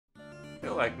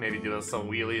feel like maybe doing some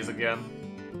wheelies again.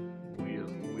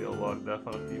 Wheellock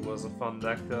definitely was a fun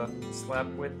deck to slap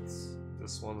with.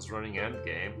 This one's running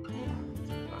endgame.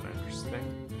 Kind of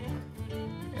interesting.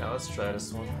 Yeah, let's try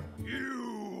this one.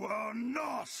 You are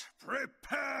not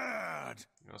prepared!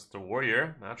 That's the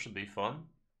warrior. That should be fun.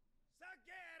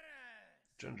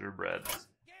 Gingerbread.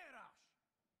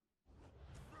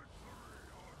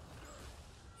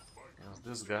 As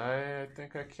this guy, I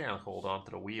think I can hold on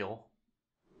to the wheel.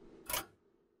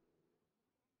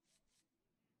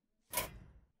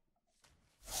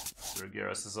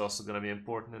 Garrus is also going to be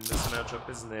important in this matchup,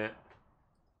 isn't it?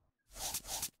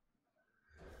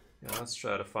 Yeah, let's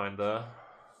try to find a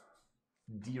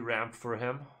D ramp for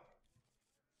him.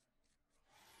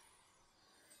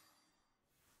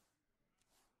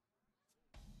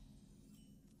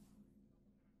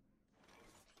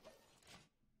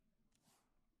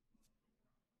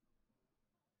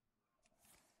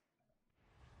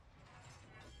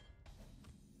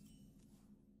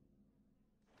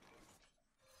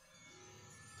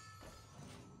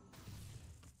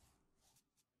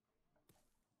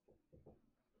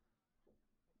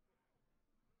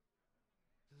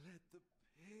 Let the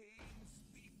pain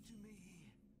speak to me.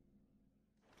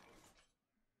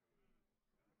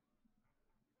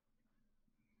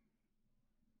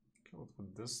 Kill it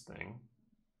with this thing.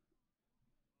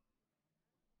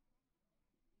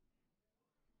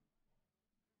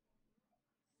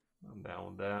 I'm down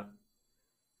with that.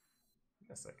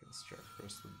 Guess I can start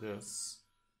first with this.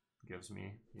 Gives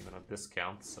me even a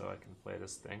discount, so I can play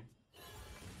this thing.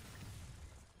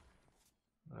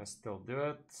 I still do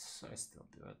it. I still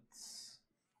do it.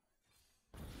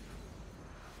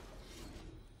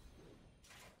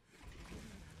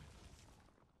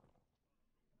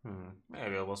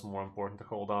 Maybe it was more important to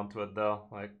hold on to it though.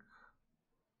 Like,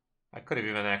 I could have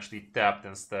even actually tapped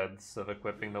instead of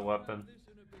equipping the weapon.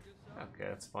 Okay,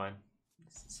 that's fine.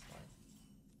 This is fine.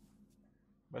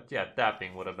 But yeah,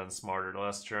 tapping would have been smarter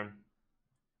last turn.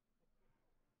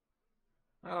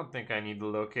 I don't think I need the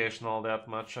location all that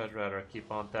much. I'd rather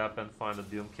keep on tapping, find a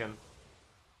Doomkin.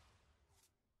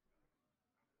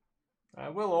 I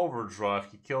will overdraw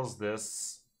if he kills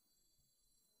this.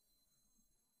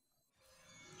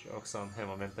 Joke's on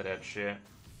him, I'm into that shit.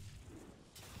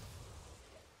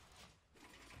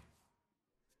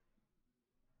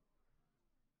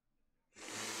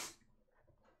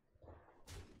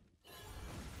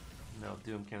 No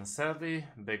Doomkin sadly.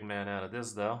 Big man out of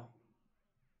this though.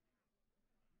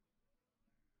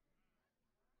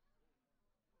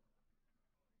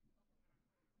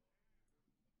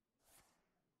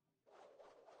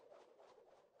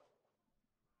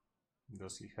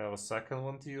 Does he have a second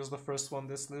one to use the first one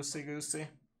this loosey-goosey?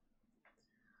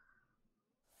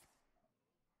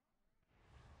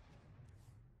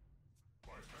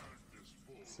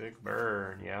 Sick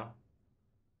burn, yeah.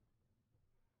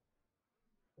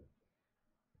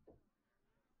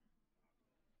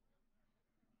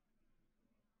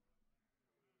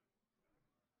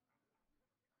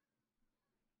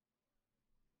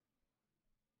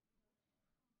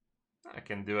 I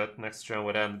can do it. Next turn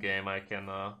with endgame, I can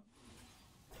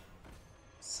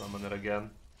summon it again.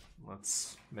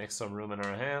 Let's make some room in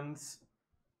our hands.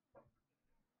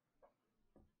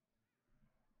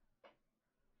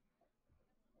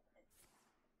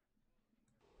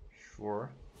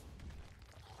 Sure.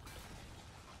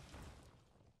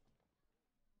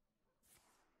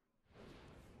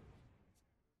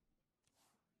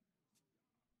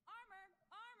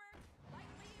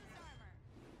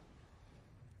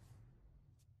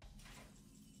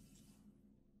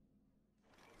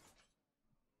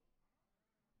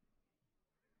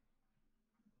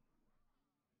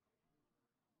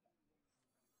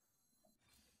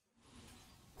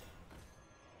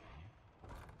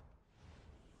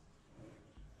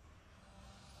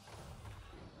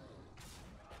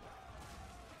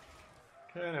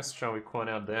 Okay, next turn we coin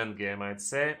out the endgame, I'd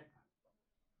say.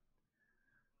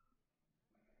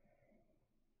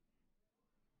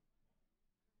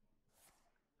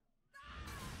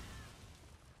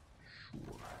 Sure.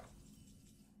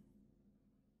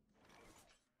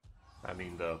 I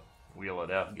mean the Wheel of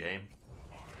Death game.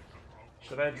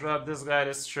 Should I drop this guy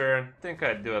this turn? I think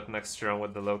I'd do it next turn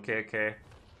with the low KK.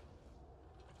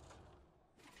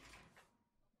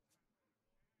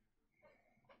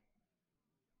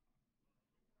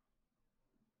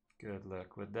 Good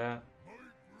luck with that.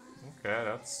 Okay,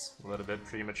 that's a little bit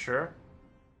premature.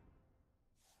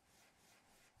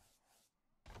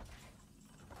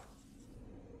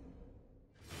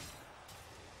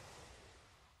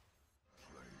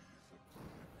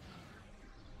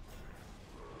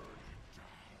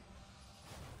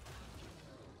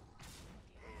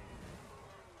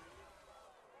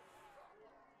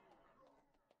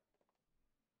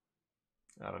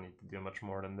 I don't need to do much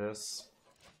more than this.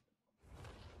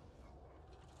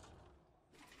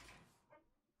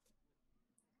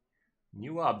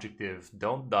 New objective,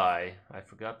 don't die. I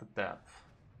forgot to tap.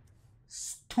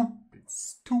 Stupid,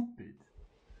 stupid.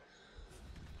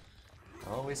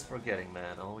 Always forgetting,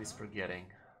 man, always forgetting.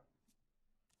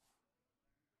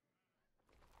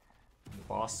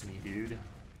 Boss me, dude.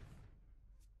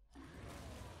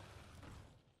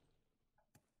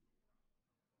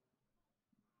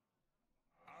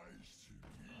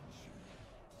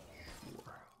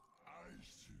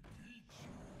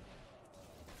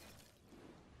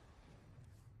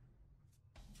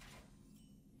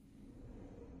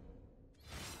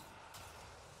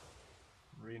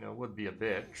 Reno would be a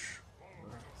bitch.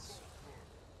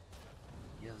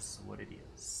 Yes, what it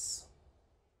is.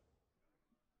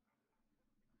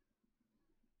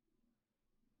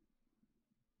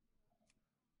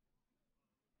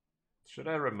 Should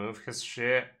I remove his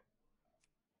shit?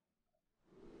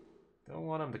 Don't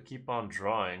want him to keep on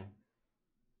drawing.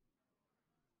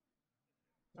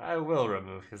 I will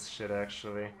remove his shit,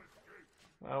 actually.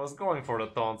 I was going for the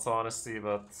taunts, honestly,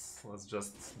 but let's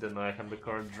just deny him the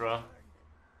card draw.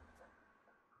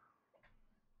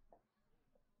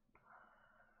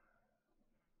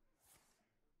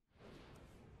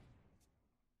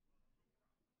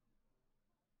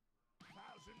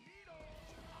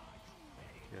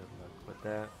 Good luck with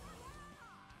that.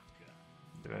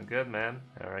 Doing good, man.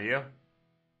 How are you?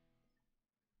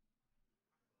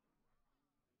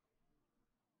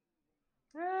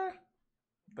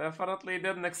 Definitely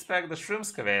didn't expect the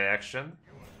Shroomskavate action.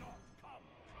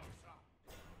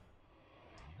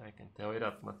 I can tell you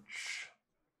that much.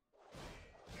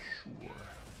 Sure.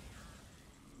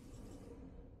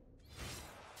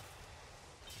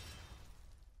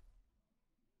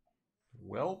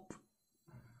 Welp.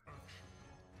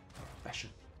 Passion.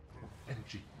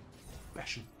 Energy.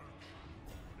 Passion.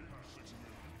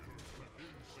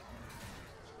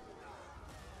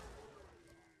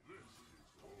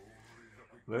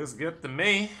 Looks good to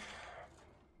me.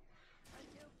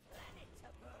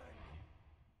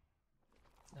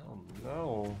 Oh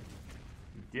no.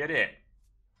 He did it.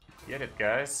 Get it,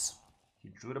 guys. He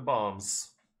drew the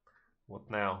bombs.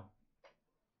 What now?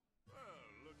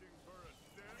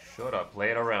 Shut up,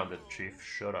 lay it around it, Chief.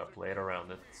 Shut up, lay it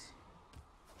around it.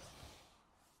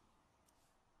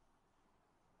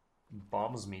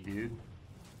 Bombs me, dude.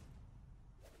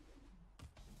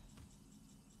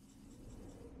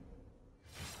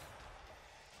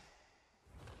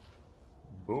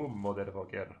 Boom,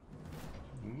 motherfucker.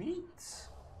 Neat.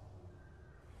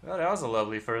 Well, that was a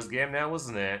lovely first game now,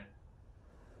 wasn't it?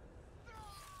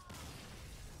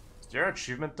 Is there an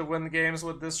achievement to win games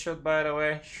with this shit, by the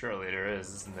way? Surely there is,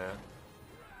 isn't there?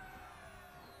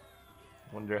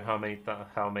 Wonder how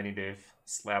many they've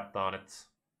slapped on it.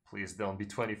 Please don't be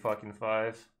 20 fucking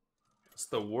 5. It's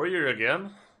the warrior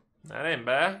again. That ain't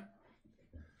bad.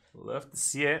 Love to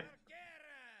see it.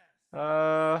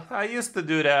 I used to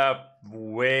do that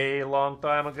way long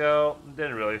time ago.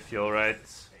 Didn't really feel right.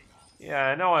 Yeah,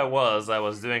 I know I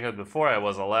was doing it before I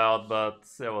was allowed, but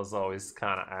it was always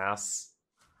kind of ass.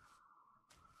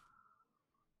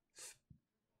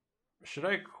 Should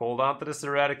I hold on to this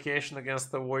eradication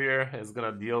against the warrior? It's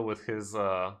gonna deal with his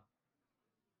 0-2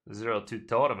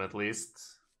 totem at least.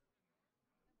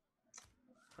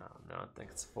 Oh no, I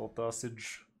think it's full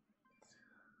tossage.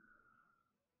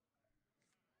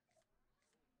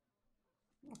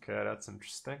 Okay, that's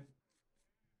interesting.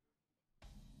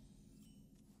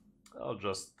 I'll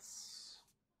just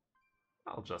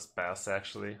pass,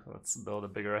 actually. Let's build a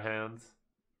bigger hand.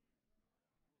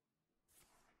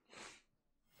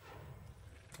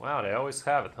 Wow, they always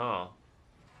have it, huh?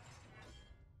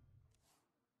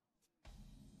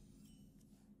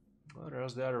 Well,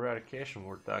 there's that eradication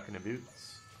we're talking about.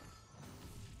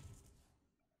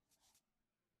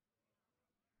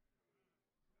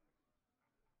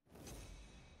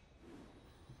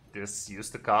 This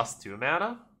used to cost 2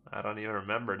 mana? I don't even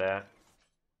remember that.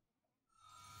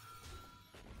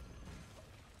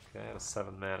 Okay, a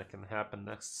 7 mana can happen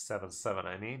next 7/7,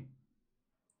 I mean.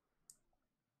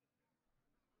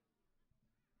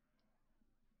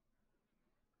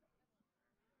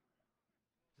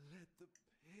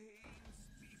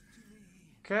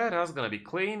 Okay, that's gonna be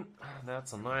clean.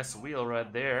 That's a nice wheel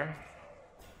right there.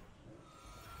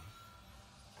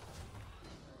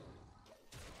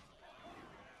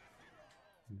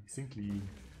 Nice and clean.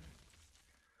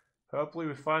 Hopefully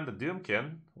we find the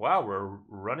Doomkin. Wow, we're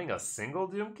running a single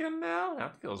Doomkin now?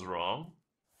 That feels wrong.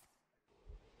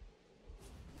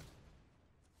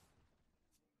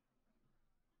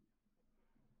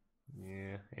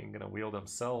 Yeah, ain't gonna wheel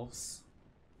themselves.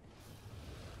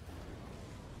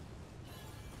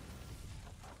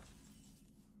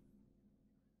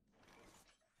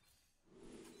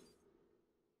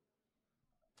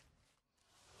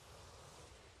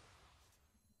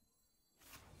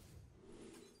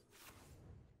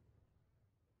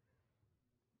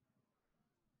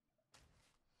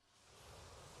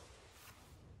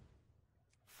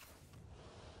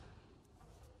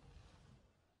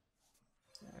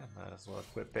 Might as well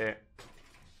equip it.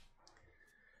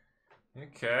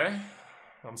 Okay.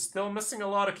 I'm still missing a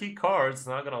lot of key cards,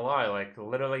 not gonna lie. Like,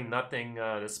 literally nothing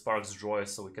that sparks joy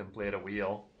so we can play the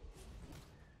wheel.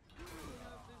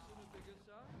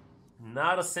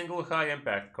 Not a single high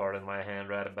impact card in my hand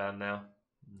right about now.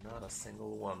 Not a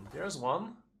single one. There's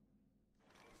one.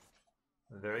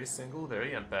 Very single,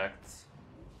 very impact.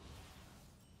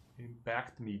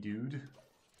 Impact me, dude.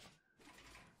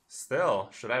 Still,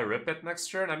 should I rip it next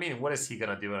turn? I mean, what is he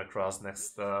gonna do across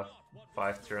next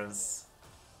 5 turns?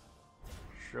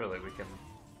 Surely we can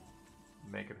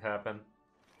make it happen.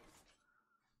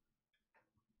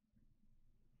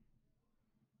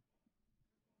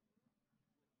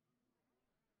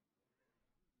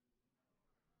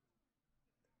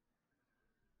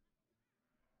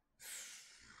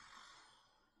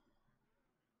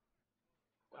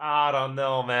 I don't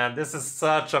know, man. This is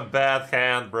such a bad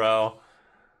hand, bro.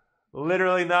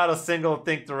 Literally not a single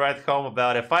thing to write home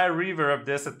about. If I reverb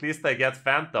this, at least I get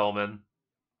Phantomin.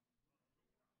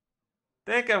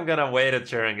 Think I'm gonna wait a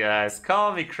turn, guys.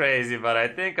 Call me crazy, but I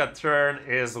think a turn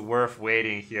is worth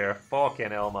waiting here.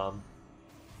 Fucking hell, man.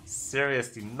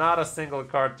 Seriously, not a single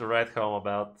card to write home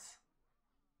about.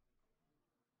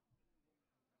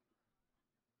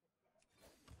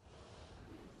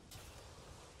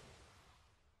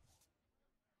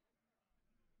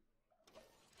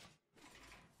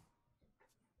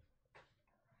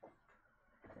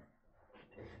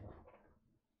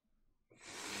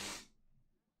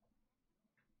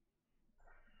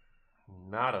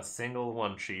 Not a single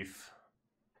one, Chief.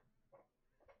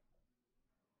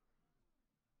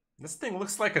 This thing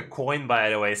looks like a coin, by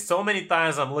the way. So many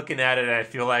times I'm looking at it and I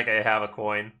feel like I have a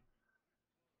coin.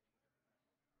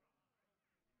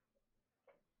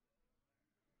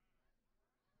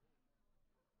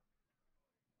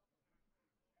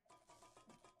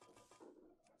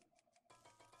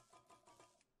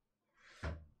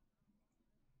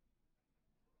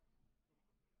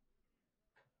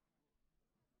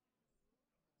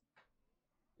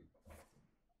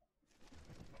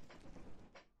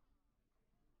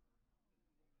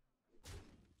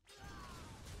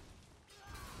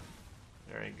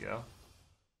 There you go.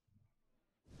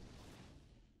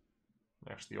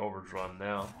 I'm actually overdrawn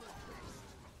now.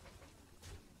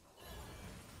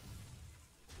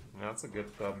 That's a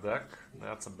good top deck.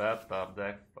 That's a bad top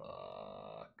deck.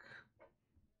 Fuck.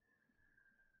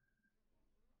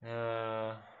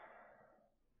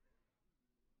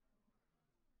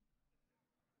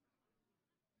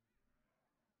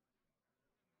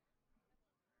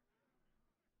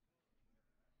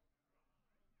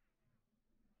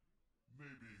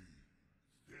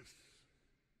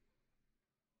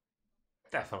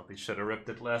 Definitely should have ripped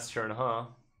it last turn, huh?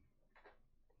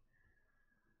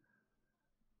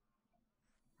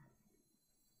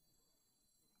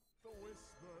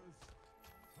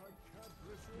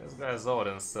 This guy's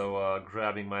Odin, so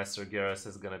grabbing Meister Garrus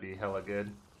is gonna be hella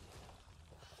good.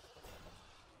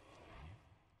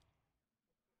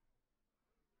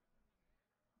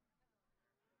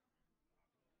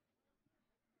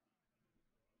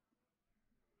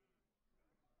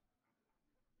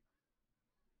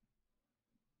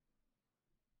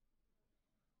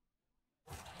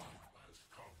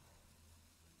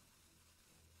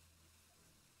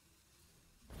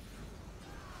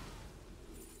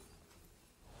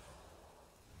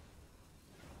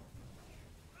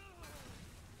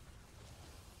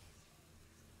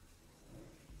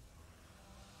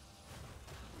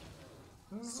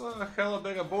 This is a hella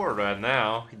big a board right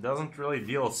now. He doesn't really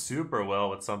deal super well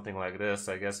with something like this.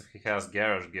 I guess if he has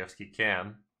Garage Gift, he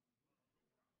can.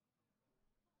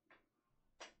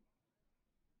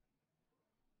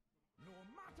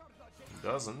 He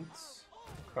doesn't.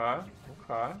 Okay,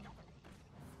 okay.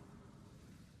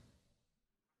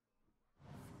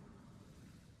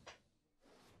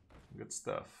 Good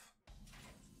stuff.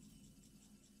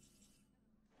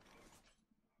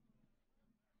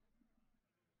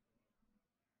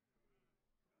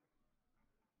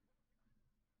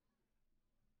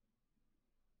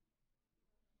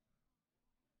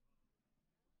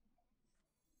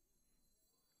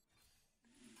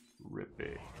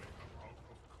 Rippy.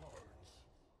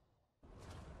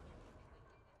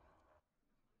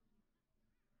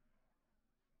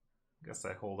 Guess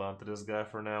I hold on to this guy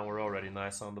for now. We're already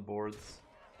nice on the boards.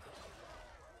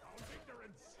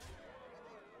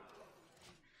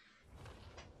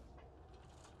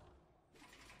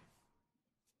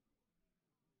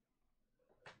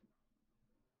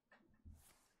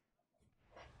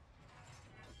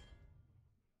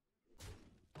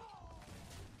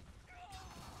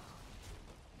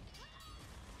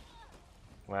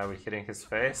 Why are we hitting his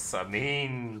face? I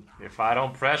mean, if I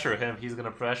don't pressure him, he's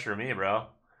gonna pressure me, bro.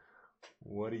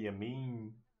 What do you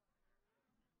mean?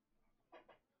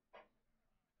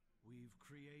 We've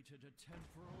created a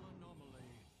temporal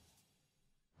anomaly.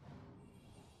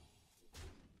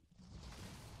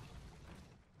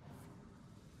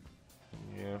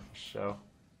 Yeah, for sure.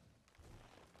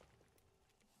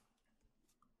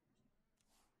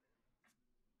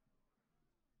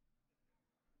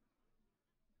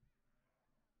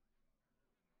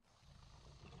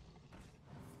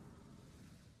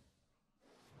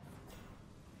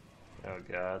 Oh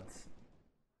god.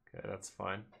 Okay, that's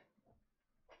fine.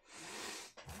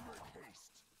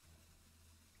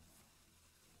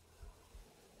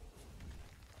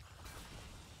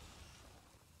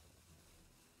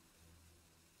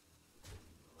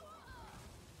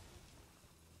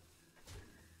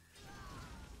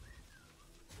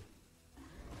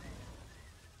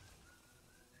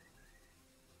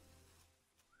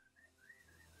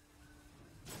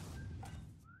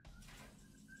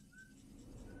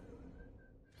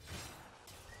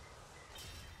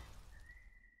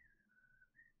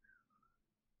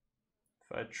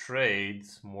 If I trade,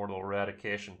 Mortal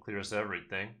Eradication clears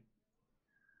everything.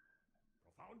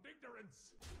 Profound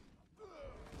ignorance.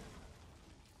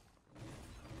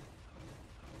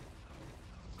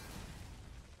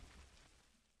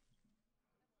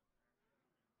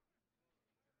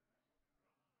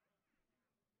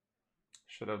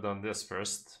 Should have done this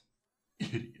first.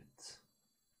 Idiot.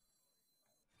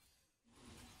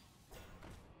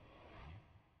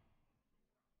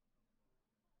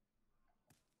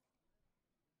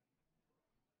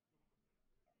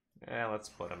 Yeah, let's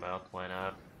put him out, why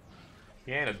not?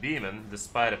 He ain't a demon,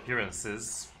 despite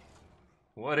appearances.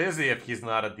 What is he if he's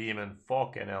not a demon?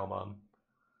 Fucking hell, man.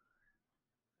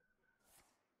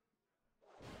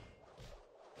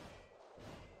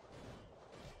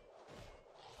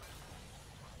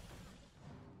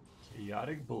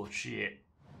 Chaotic bullshit.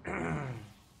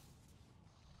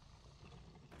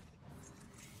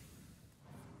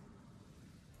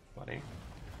 Funny.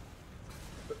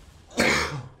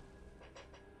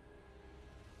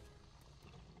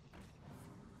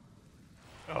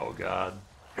 Oh god.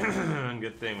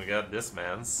 Good thing we got this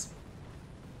man's.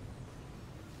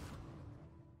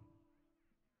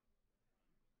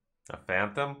 A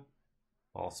phantom?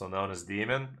 Also known as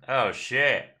demon? Oh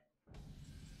shit.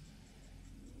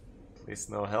 At least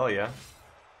no hell yeah.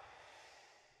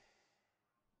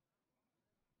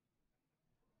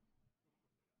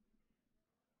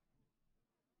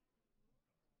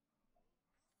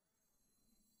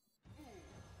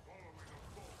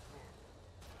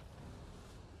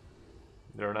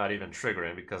 They're not even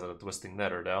triggering because of the twisting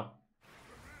nether though.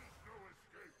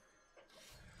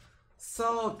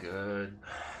 So good.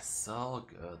 So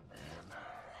good, man.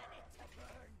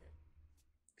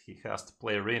 If he has to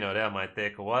play Reno, that might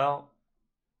take a while.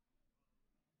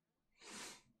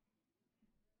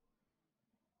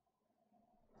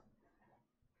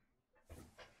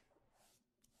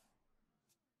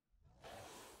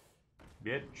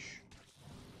 Bitch.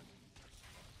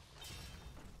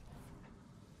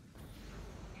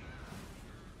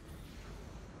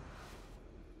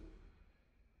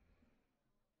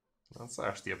 That's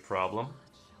actually a problem.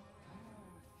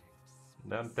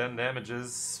 Them 10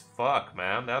 damages. Fuck,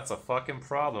 man. That's a fucking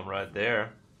problem right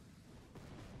there.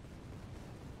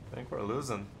 I think we're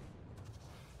losing.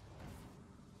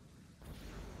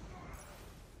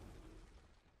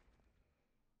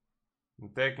 I'm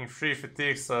taking 3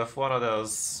 fatigues, so if one of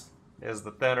those is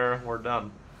the tenor, we're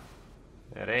done.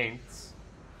 It ain't.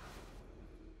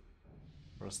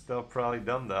 We're still probably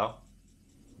done though.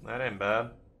 That ain't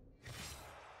bad.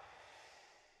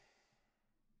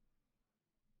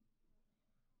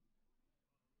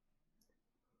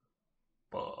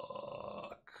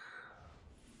 Fuck.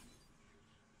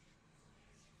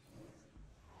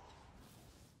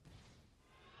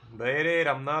 The 8-8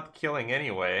 I'm not killing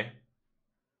anyway.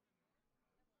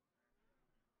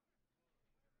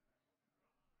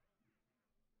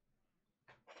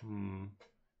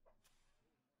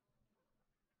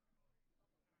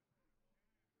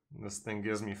 This thing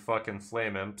gives me fucking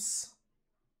flame imps.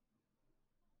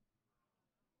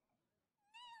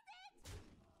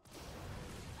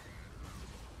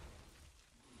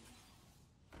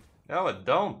 No, it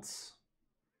don't.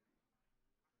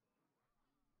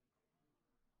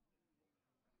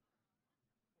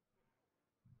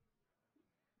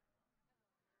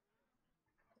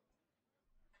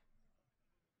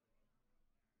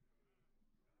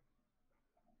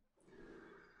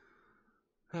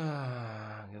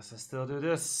 I guess I still do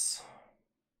this.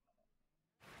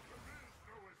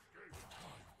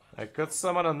 I could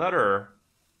summon another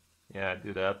Yeah,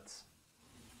 do that.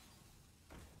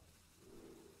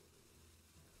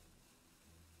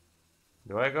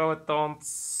 Do I go with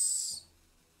taunts?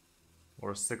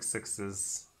 Or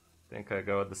 6/6s? I think I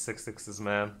go with the 6/6s,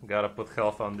 man. Gotta put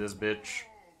health on this bitch.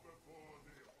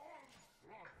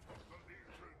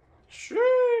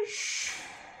 Sheesh.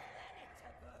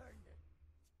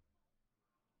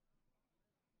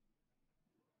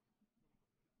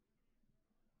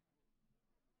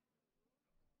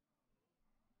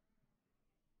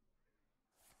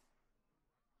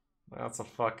 That's a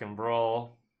fucking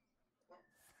brawl.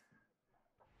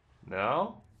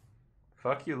 No?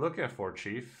 Fuck you looking for,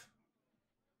 Chief?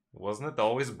 Wasn't it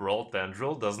always Brawl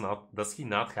Tendril? Does he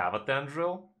not have a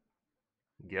Tendril?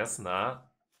 Guess not.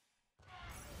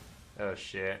 Oh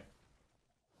shit.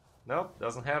 Nope,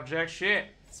 doesn't have jack shit.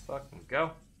 Let's fucking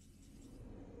go.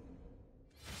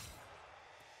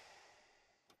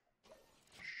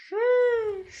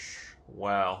 Sheesh.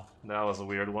 Wow, that was a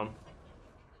weird one.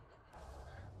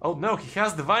 Oh no, he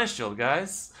has Divine Shield,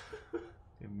 guys.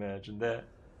 Imagine that.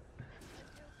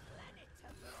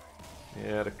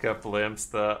 Yeah, a couple imps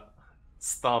that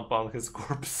stomp on his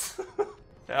corpse.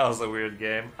 That was a weird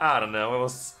game. I don't know, it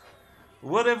was...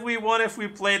 What if we won if we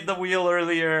played the wheel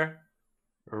earlier?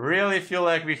 Really feel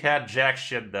like we had jack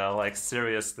shit though, like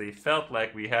seriously. Felt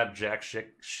like we had jack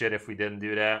shit if we didn't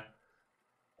do that.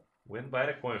 Win by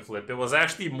the coin flip. It was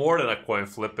actually more than a coin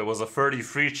flip. It was a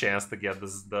 33 chance to get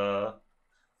the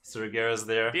Surgeras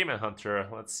there. Demon Hunter.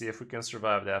 Let's see if we can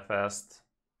survive that fast.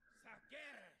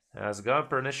 How's it going,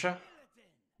 Pernisha?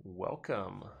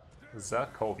 Welcome,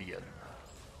 Zakovian.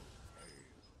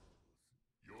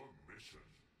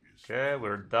 Okay,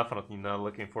 we're definitely not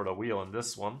looking for the wheel in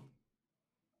this one.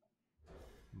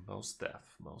 Most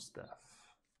def, most def.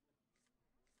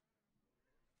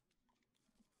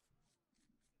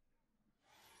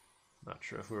 Not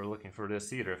sure if we were looking for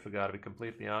this either, if we gotta be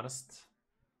completely honest.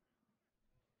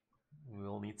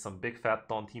 We'll need some big fat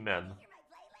taunty men.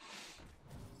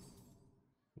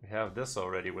 We have this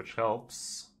already, which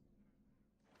helps.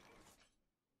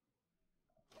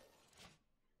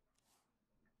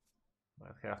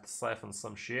 Might have to siphon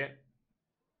some shit.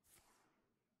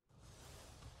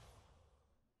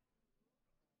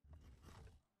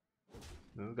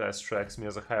 This guy strikes me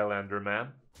as a Highlander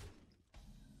man.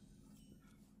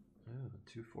 Ooh,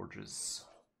 2 forges.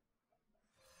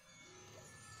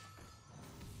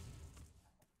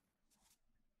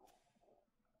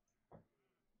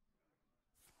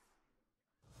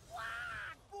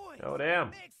 Oh damn.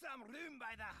 Make some room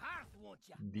by the hearth, won't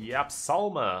ya? The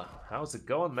Absolma. How's it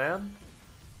going, man?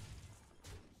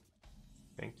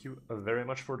 Thank you very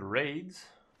much for the raid.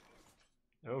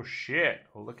 Oh shit.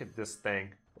 Look at this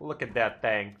thing. Look at that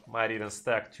thing. Might even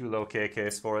stack 2 low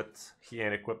KKs for it. He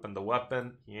ain't equipping the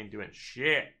weapon. He ain't doing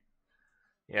shit.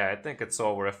 Yeah, I think it's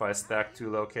over if I stack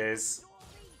 2 low Ks.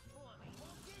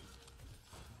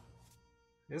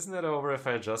 Isn't it over if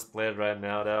I just play it right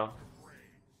now, though?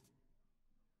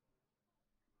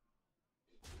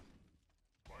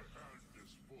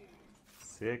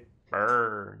 Sick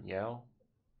burn, yo.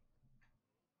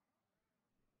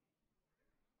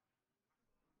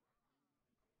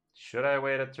 Should I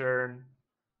wait a turn?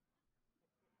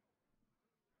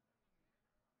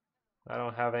 I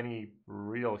don't have any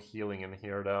real healing in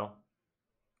here, though.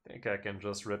 I think I can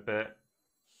just rip it.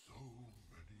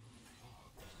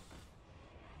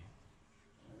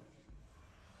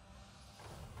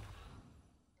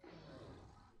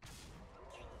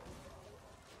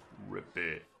 Rip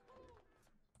it.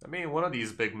 I mean, one of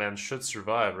these big men should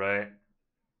survive, right?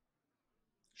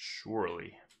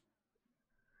 Surely.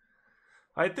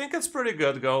 I think it's pretty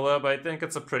good, Golub. I think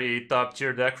it's a pretty top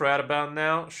tier deck right about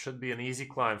now. Should be an easy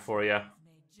climb for you.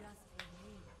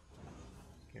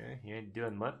 Okay, he ain't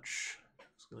doing much.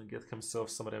 He's gonna get himself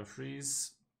some of them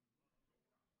freeze.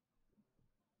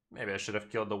 Maybe I should have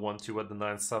killed the 1-2 with the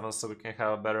 9-7 so we can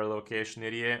have a better location,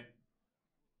 idiot.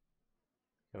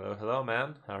 Hello, hello,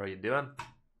 man. How are you doing?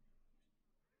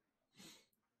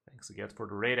 Thanks again for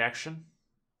the raid action.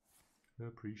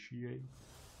 Appreciate.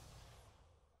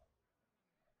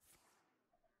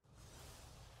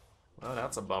 Well,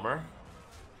 that's a bummer.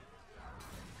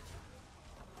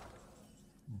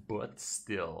 But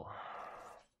still.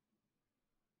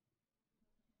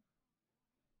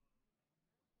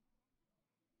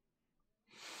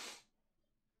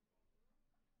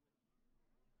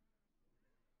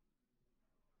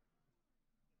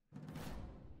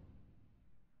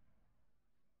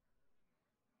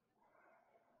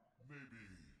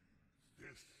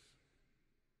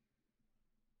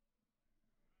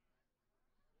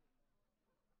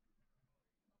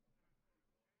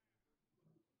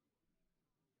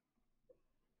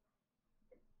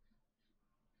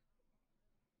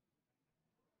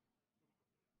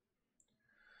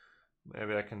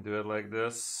 Maybe I can do it like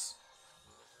this.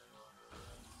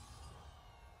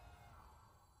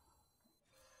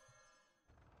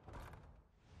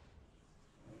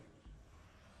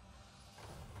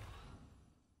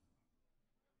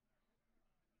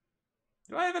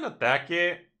 Do I even attack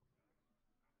it?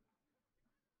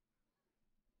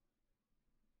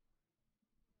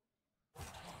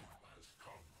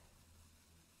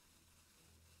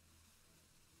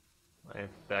 I ain't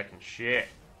attacking shit.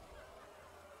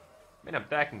 I mean, I'm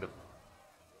attacking the...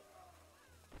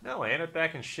 No, I ain't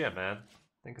attacking shit, man.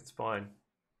 I think it's fine.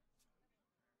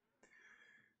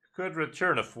 Could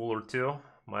return a fool or two.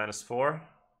 -4.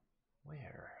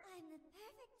 Where? I'm the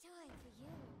perfect toy for you.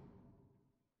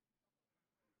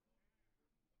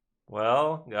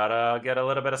 Well, gotta get a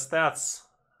little bit of stats.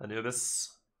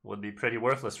 Anubis would be pretty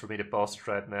worthless for me to post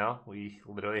right now. We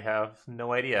literally have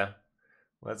no idea.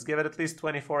 Let's give it at least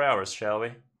 24 hours, shall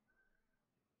we?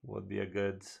 Would be a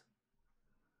good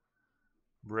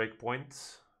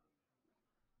breakpoint.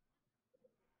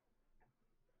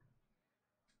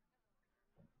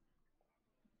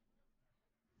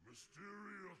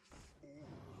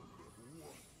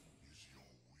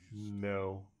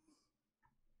 No.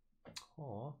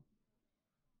 Oh.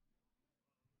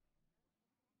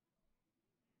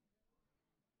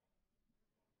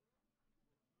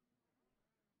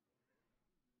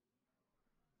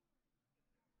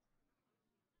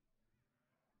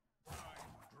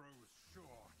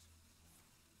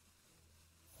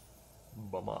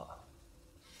 Bummer.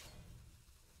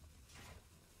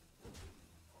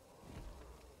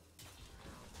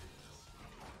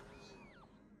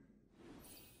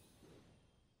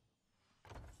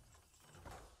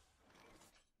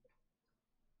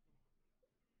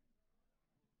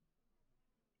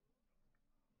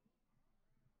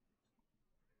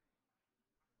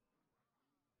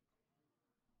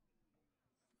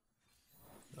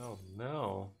 Oh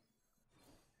no.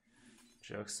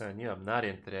 Joke's on you, I'm not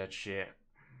into that shit.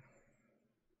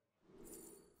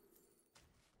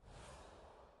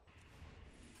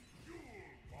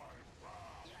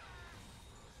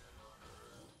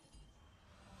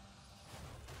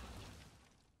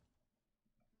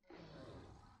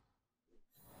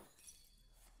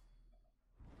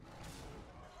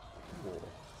 Cool.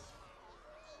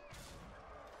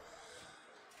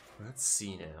 Let's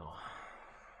see now.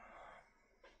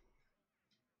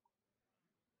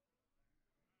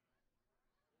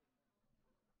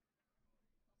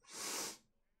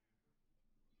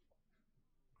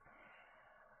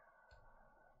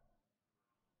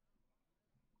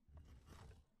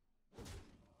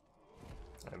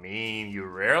 I mean, you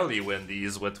rarely win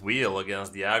these with wheel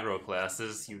against the aggro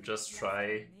classes. You just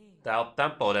try to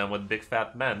out-tempo them with big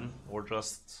fat men, or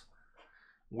just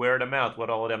wear them out with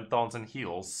all them taunts and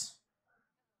heals.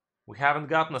 We haven't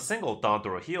gotten a single taunt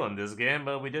or a heal in this game,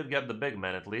 but we did get the big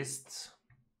men at least.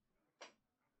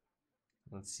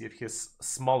 Let's see if his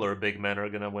smaller big men are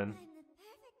gonna win. I'm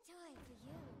the perfect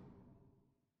toy for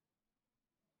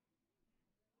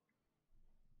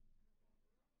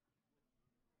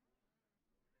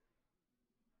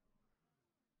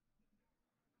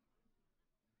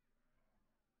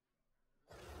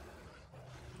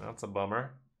you. That's a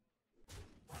bummer.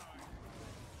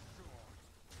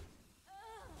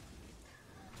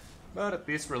 But at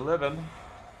least we're living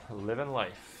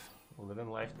life. Living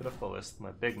life to the fullest.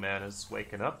 My big man is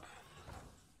waking up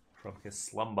from his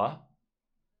slumber.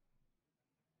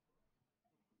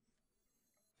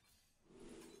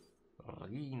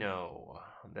 Reno.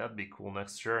 That'd be cool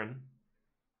next turn.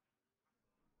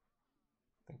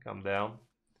 I think I'm down.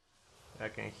 I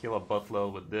can heal a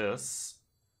buttload with this.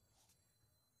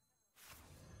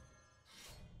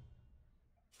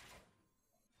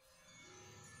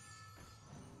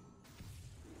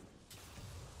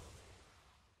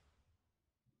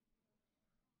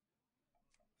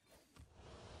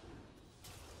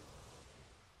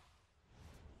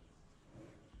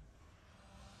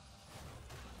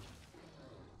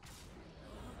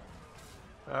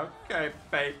 Okay,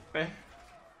 baby.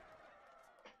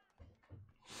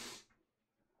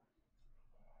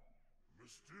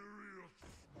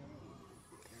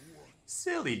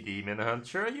 Silly demon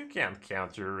hunter, you can't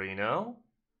counter Reno.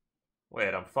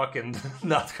 Wait, I'm fucking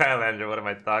not Highlander. What am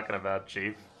I talking about,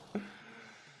 chief?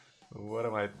 What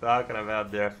am I talking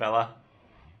about there, fella?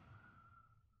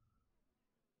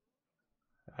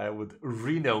 I would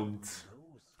renowned.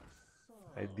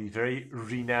 I'd be very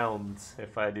renowned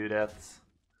if I do that.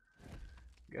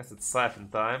 Guess it's siphon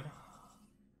time.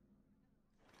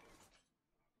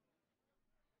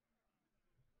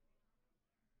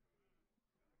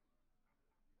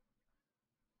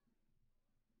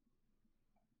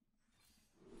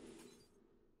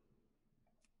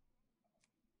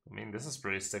 I mean, this is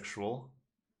pretty sexual.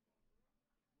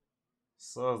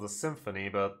 So is the symphony,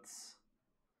 but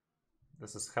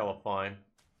this is hella fine.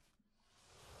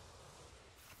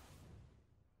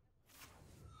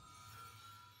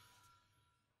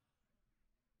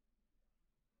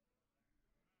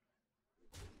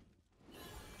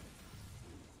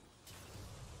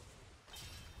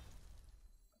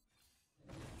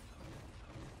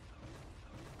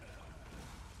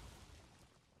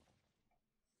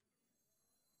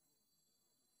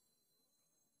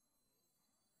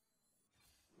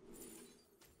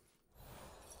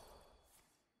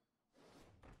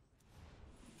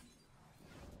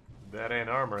 That ain't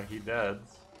armor, he dead.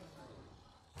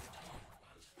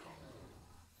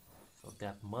 So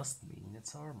that must mean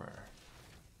it's armor.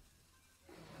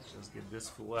 Let's just get this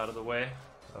fool out of the way.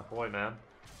 Ahoy, man.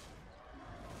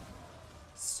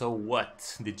 So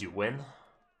what? Did you win?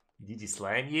 Did you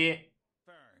slam yet?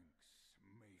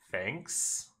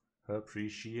 Thanks.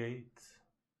 Appreciate.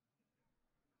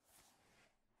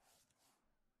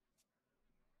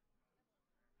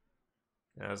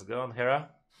 How's it going, Hera?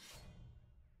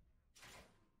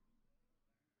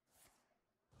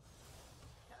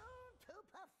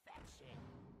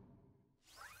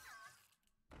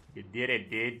 You did it,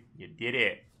 dude. You did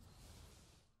it.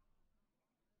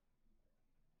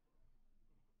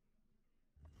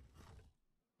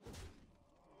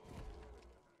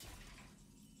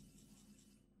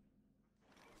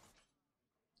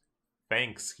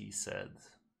 Thanks, he said.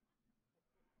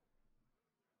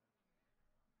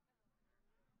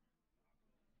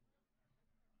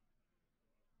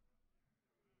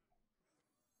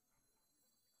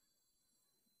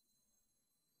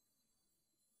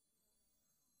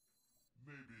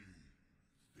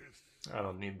 I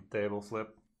don't need the table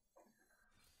flip.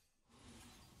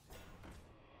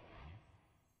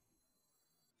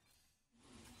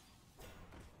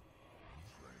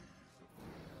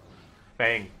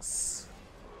 Thanks.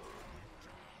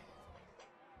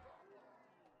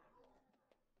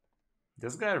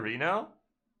 This guy Reno?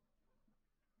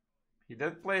 He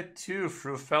did play 2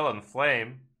 through Felon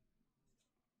Flame.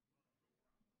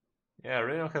 Yeah,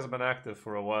 Reno has been active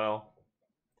for a while.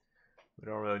 We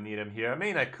don't really need him here. I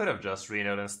mean, I could have just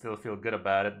Reno'd and still feel good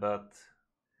about it, but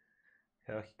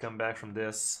how he come back from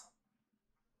this?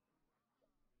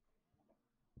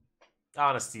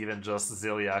 Honestly, even just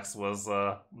Ziliax was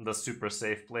the super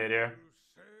safe play there.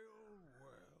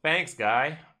 Thanks,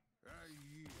 guy.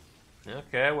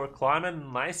 Okay, we're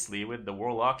climbing nicely with the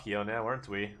Warlockio now, aren't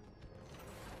we?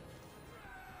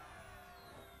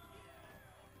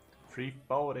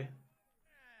 340.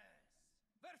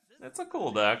 It's a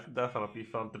cool deck, definitely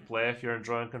fun to play if you're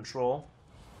enjoying Control.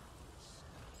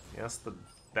 Yes, the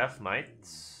Death Knight.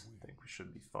 I think we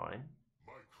should be fine.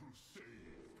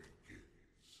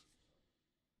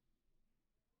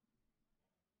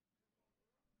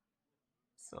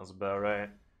 Sounds about right.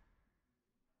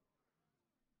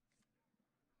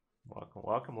 Welcome,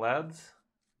 welcome, lads.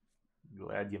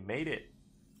 Glad you made it.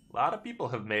 A lot of people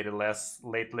have made it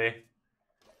lately.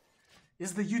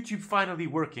 Is the YouTube finally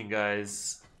working,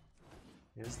 guys?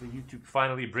 Is the YouTube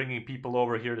finally bringing people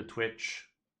over here to Twitch?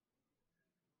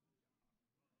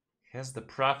 Has the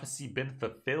prophecy been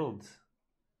fulfilled?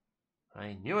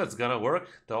 I knew it's gonna work.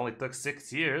 It only took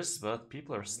 6 years, but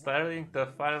people are starting to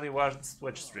finally watch this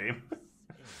Twitch stream.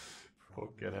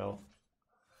 Fucking hell.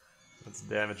 Let's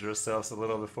damage ourselves a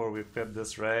little before we pip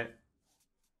this, right?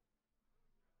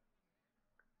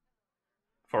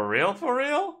 For real, for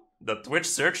real? The Twitch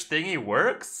search thingy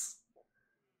works?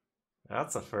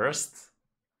 That's a first.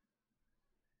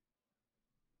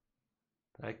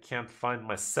 I can't find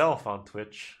myself on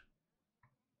Twitch.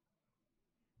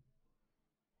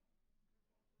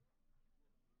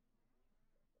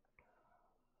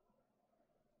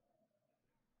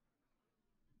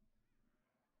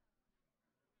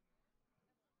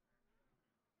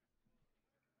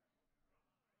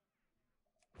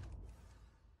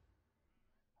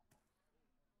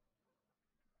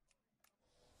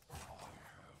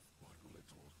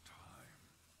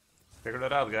 Figured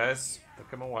it out, guys. Took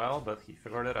him a while, but he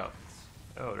figured it out.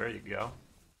 Oh, there you go.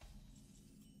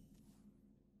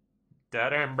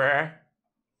 Dead Ember.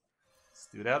 Let's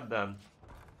do that then.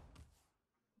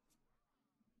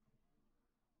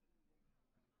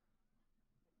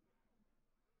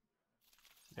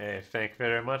 Hey, thank you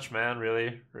very much, man.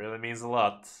 Really means a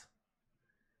lot.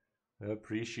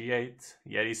 Appreciate.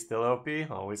 Yeti's still OP?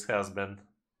 Always has been.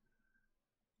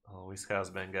 Always has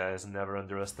been, guys. Never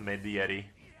underestimate the Yeti.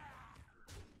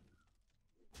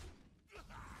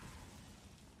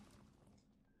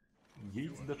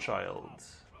 Yeet the child.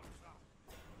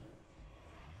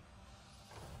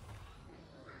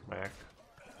 Smack.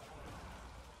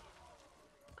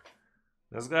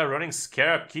 This guy running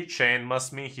Scarab Keychain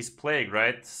must mean he's Plague,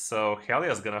 right? So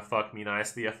Helia's gonna fuck me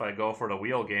nicely if I go for the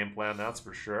wheel game plan, that's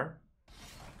for sure.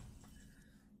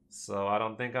 So I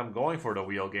don't think I'm going for the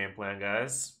wheel game plan,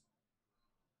 guys.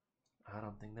 I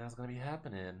don't think that's gonna be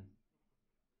happening.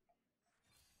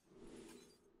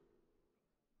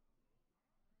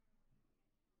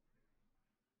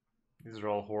 These are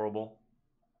all horrible.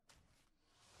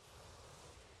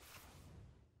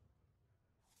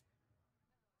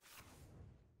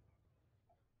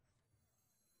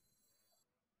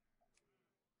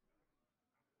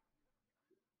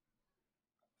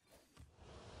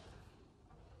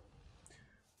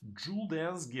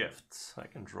 Juldan's Gift. I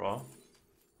can draw.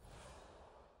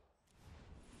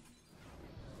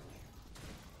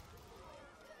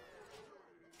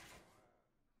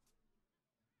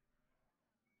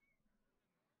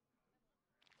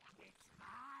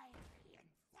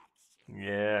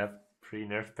 Yeah,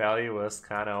 pre-nerf Pally was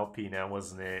kind of OP now,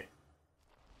 wasn't it?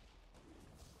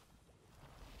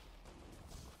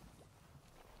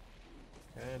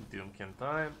 And Doomkin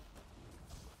time.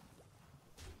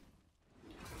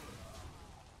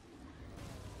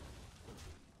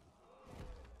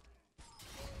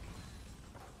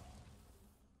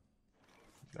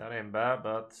 That ain't bad,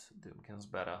 but Doomkin's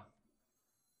better.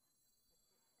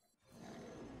 I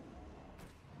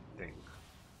think.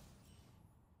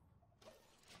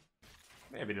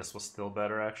 Maybe this was still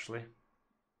better, actually.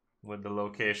 With the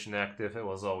location active, it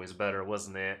was always better,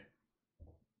 wasn't it?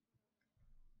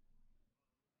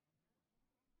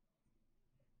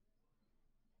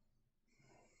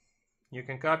 You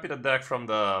can copy the deck from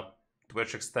the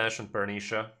Twitch extension,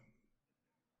 Pernisha.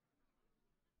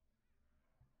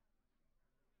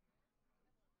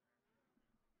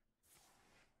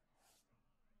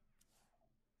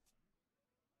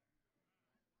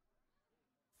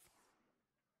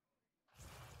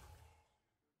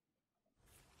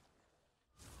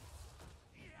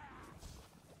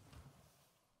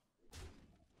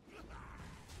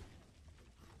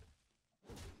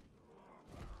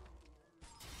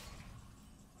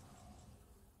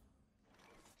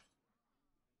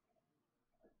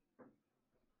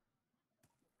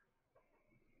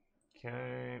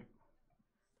 Okay.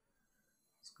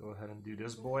 Let's go ahead and do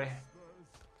this boy.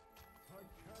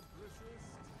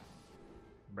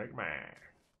 Break man.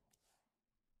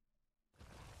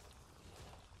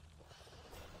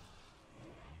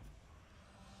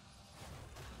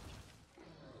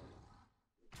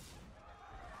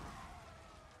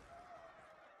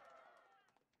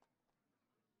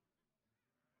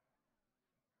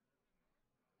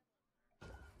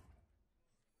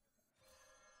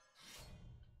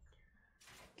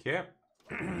 Okay.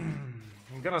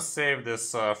 I'm gonna save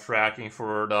this fracking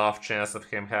for the off chance of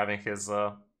him having his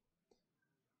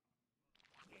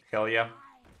hell yeah.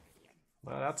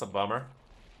 Well, that's a bummer.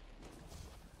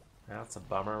 That's a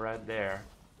bummer right there.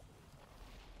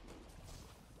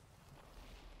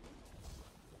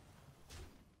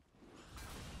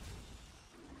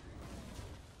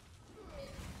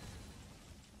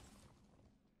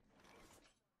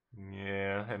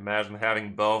 Yeah, imagine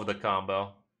having both the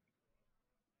combo.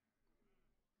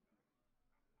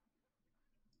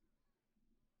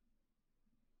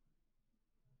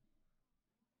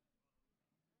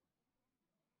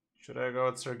 Should I go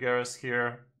with Sergeris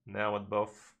here? Now with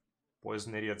both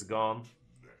Poison Idiots gone.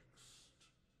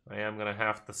 I am gonna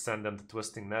have to send them to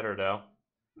Twisting Nether though.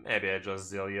 Maybe I just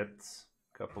Zeal it.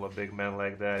 Couple of big men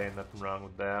like that, ain't nothing wrong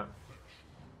with that.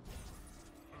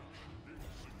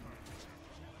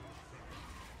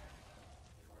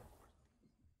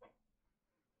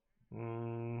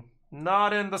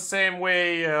 Not in the same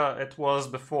way it was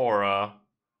before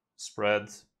Spread.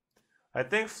 I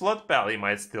think Flood Pally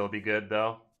might still be good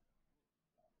though.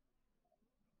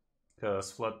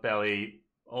 Because Flood Pally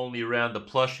only ran the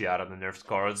plushie out of the nerfed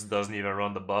cards, doesn't even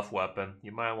run the buff weapon.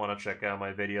 You might want to check out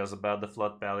my videos about the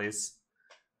Flood Pallies.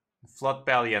 Flood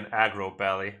Pally and Aggro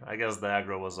Pally. I guess the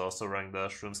Aggro was also running the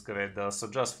Shroomskavate though, so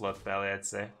just Flood Pally I'd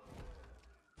say.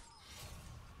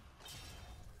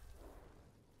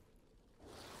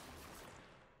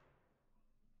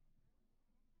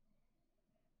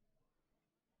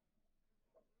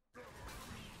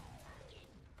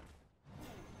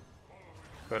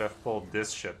 Could have pulled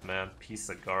this shit, man. Piece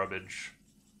of garbage.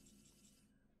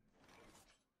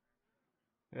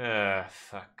 Ah,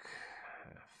 fuck.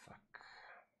 Ah, fuck.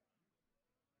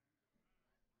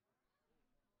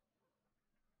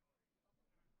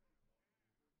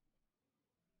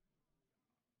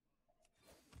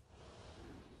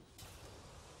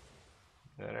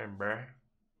 That ain't bruh.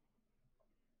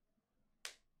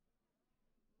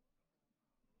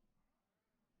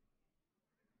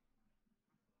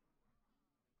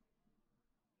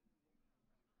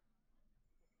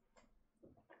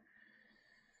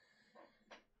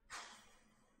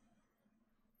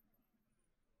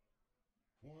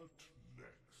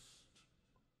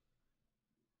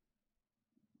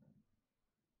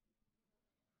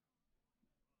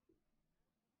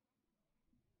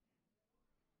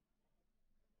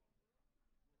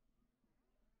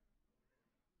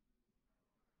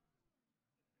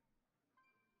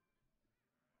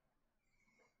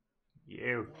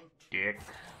 You dick.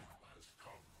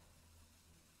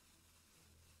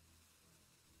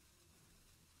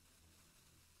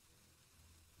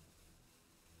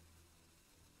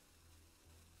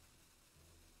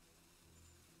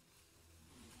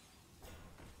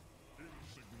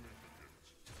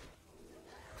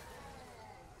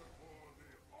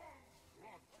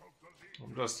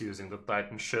 I'm just using the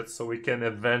Titan shit so we can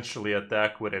eventually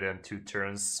attack with it in 2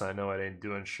 turns. I know it ain't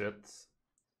doing shit.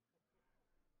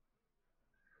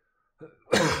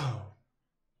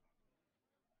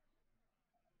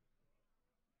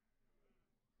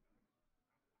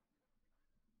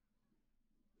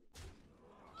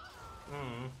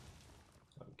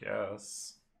 I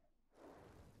guess.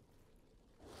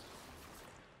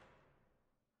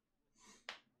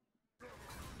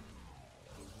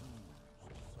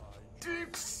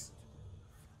 Dicks!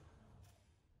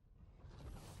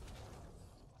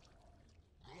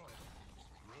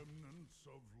 Remnants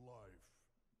of life.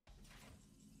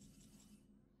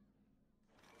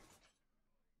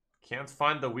 Can't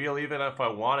find the wheel even if I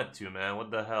wanted to, man.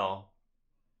 What the hell?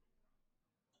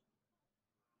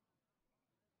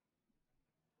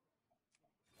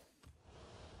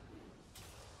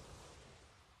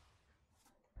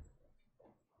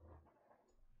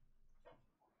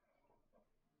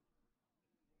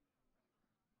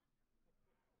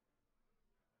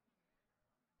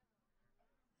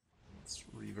 Let's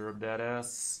reverb that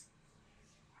ass.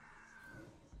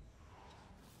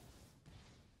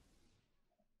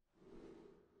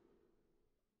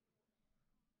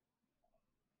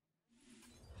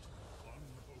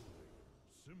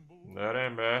 That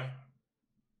ain't bad.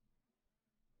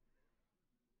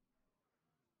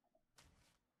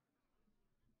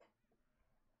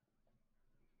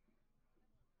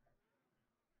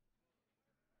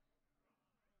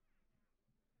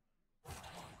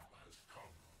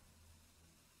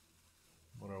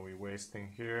 What are we wasting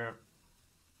here?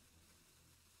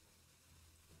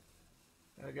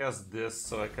 I guess this,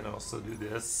 so I can also do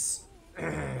this.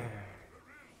 That's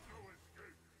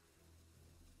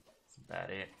about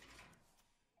it.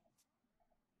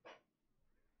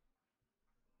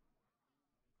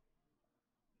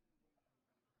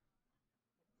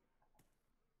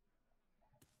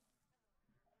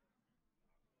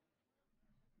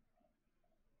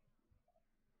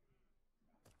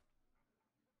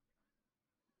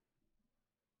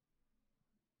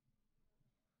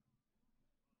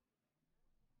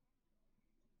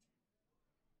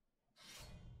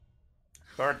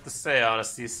 Hard to say,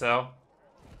 honestly, so.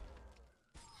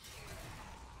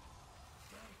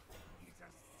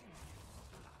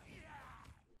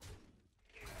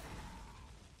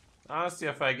 Honestly,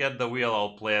 if I get the wheel,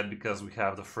 I'll play it because we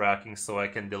have the fracking, so I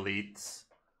can delete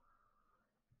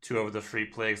 2 of the free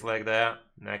plagues like that.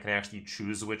 And I can actually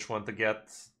choose which one to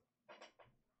get.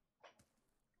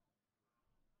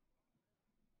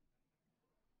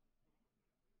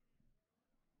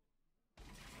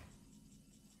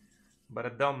 But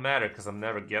it don't matter because I'm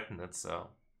never getting it, so.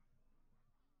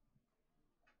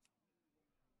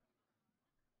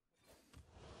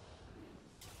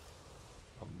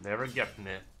 I'm never getting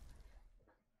it.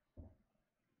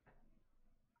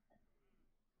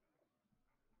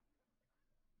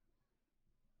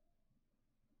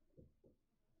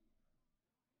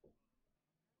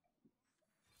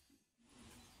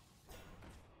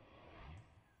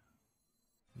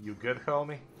 You good,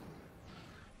 homie?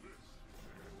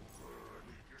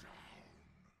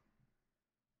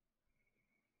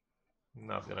 I'm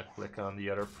not gonna click on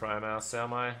the other Prime Mouse,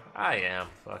 am I? I am,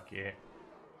 fuck yeah.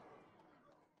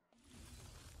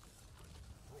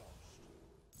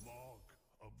 Mark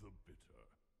of the bitter.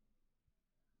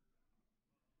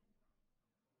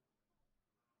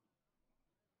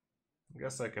 I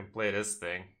guess I can play this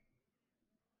thing.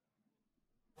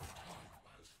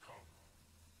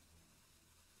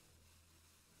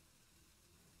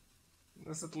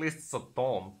 This at least is a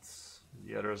taunt.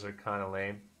 The others are kinda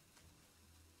lame.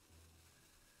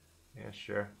 Yeah,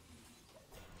 sure.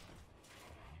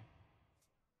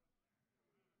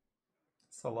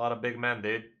 It's a lot of big men,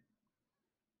 dude.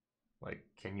 Like,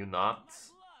 can you not?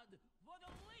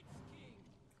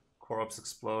 Corpse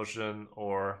Explosion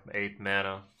or 8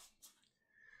 mana.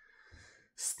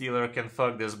 Stealer can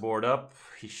fuck this board up.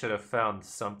 He should have found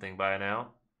something by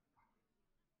now.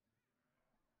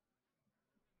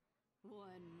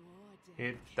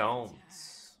 It don't.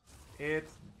 it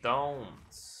don't.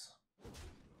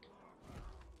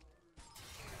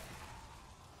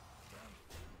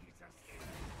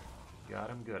 Got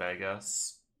him good, I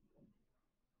guess.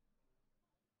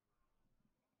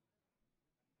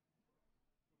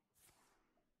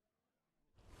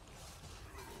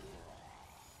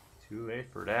 Too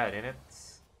late for that, innit?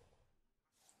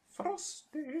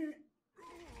 Frosty!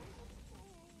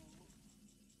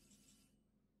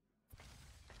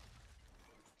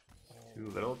 Too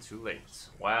little, too late.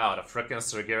 Wow, the frickin'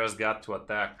 Sergera's got to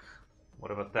attack. Would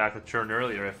have attacked a turn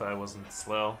earlier if I wasn't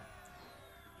slow.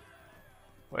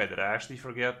 Wait, did I actually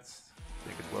forget? I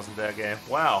think it wasn't that game.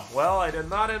 Wow, well, I did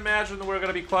not imagine we were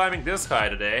gonna be climbing this high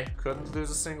today. Couldn't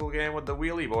lose a single game with the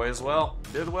wheelie boys. Well,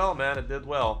 did well, man, it did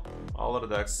well. All of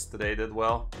the decks today did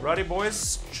well. Righty,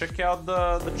 boys, check out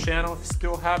the channel if you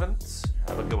still haven't.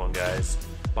 Have a good one, guys.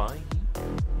 Bye.